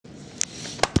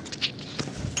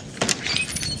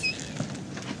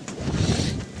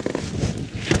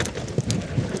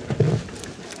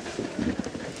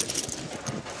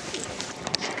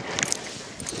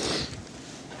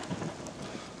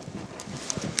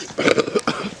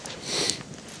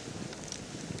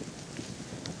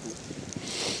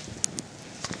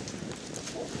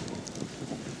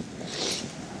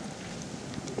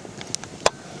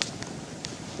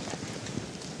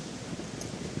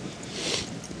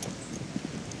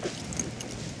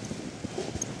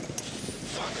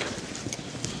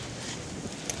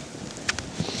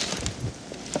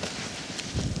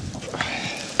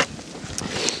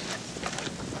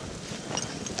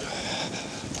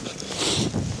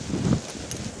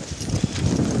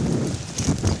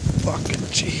Fucking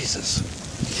Jesus.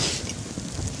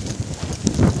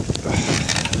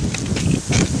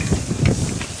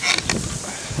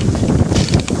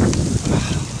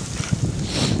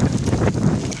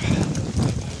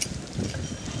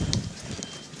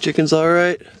 Chicken's all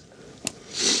right.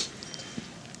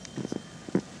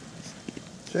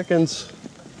 Chickens.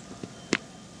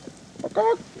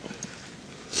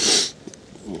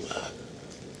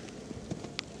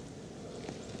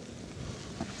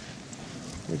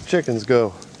 Where'd chickens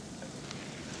go?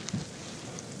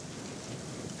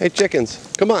 Hey chickens,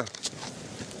 come on.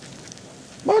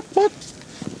 Bark, bark.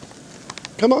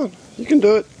 Come on, you can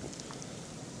do it.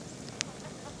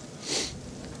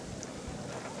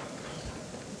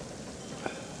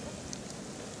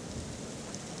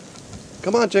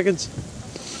 Come on, chickens.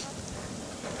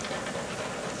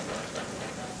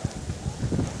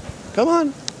 Come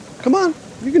on. Come on.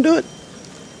 You can do it.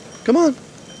 Come on.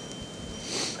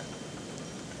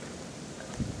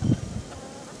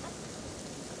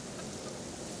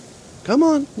 Come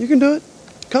on. You can do it.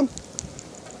 Come.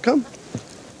 Come.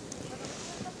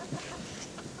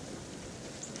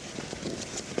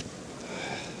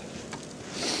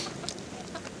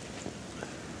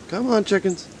 Come on,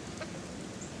 chickens.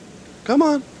 Come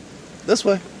on. This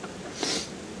way.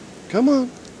 Come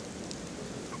on.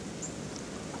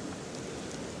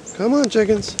 Come on,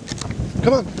 chickens.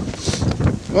 Come on.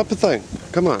 Go up the thing.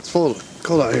 Come on, it's full of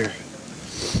cold out here.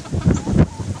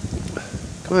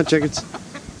 Come on, chickens.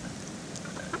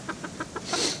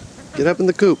 Get up in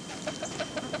the coop.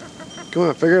 Come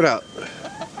on, figure it out.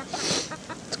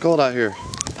 It's cold out here.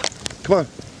 Come on.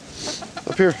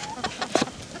 Up here.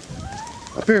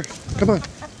 Up here. Come on.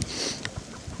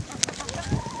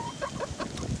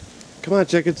 Come on,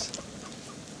 chickens.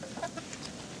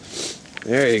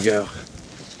 There you go.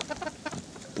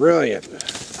 Brilliant.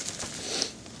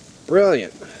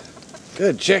 Brilliant.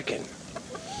 Good chicken.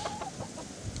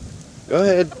 Go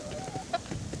ahead.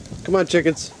 Come on,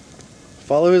 chickens.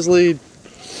 Follow his lead.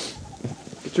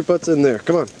 Get your butts in there.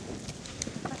 Come on.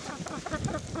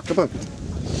 Come on.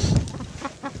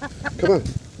 Come on.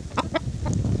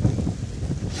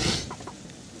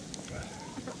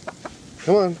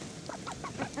 Come on.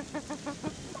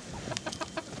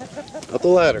 Up the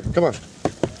ladder. Come on.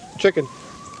 Chicken.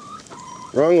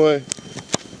 Wrong way.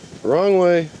 Wrong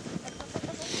way.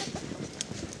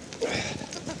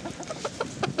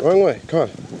 Wrong way. Come on.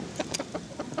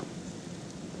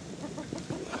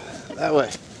 That way.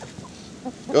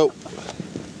 Go.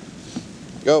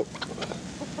 Go.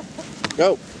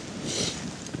 Go.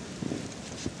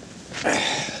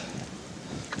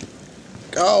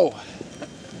 Go.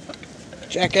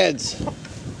 Chickens.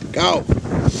 Go.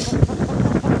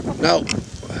 No.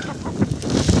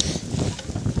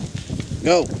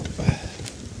 Go.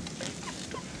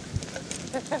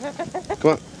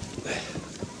 Come on.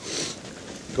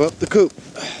 Go up the coop.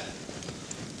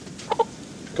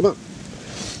 Come on.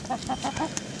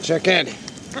 Chicken.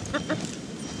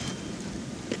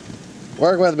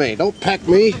 Work with me. Don't peck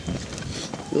me.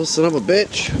 Little son of a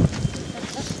bitch.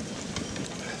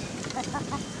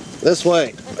 This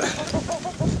way.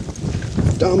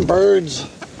 Dumb birds.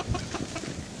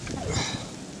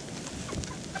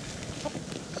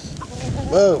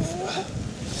 Move.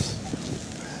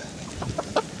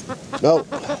 No.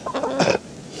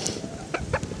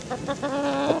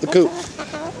 Up the coop.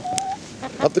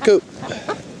 Up the coop.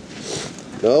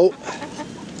 No.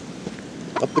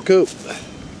 Up the coop.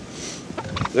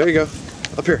 There you go.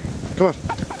 Up here. Come on.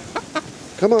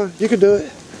 Come on. You can do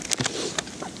it.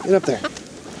 Get up there.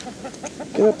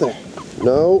 Get up there.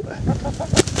 No.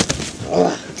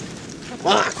 Ugh.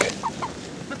 Fuck.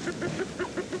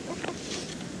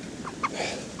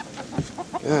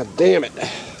 God damn it.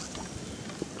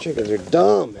 Chickens are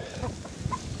dumb.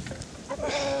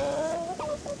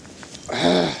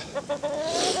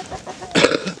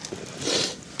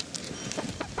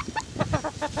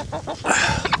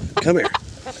 Come here.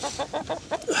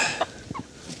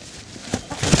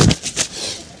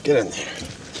 Get in there.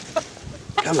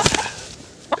 Come on.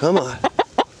 Come on.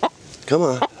 Come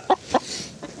on.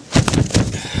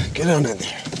 Get on in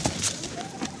there.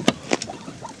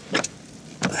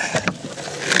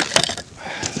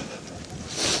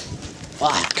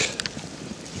 Fuck.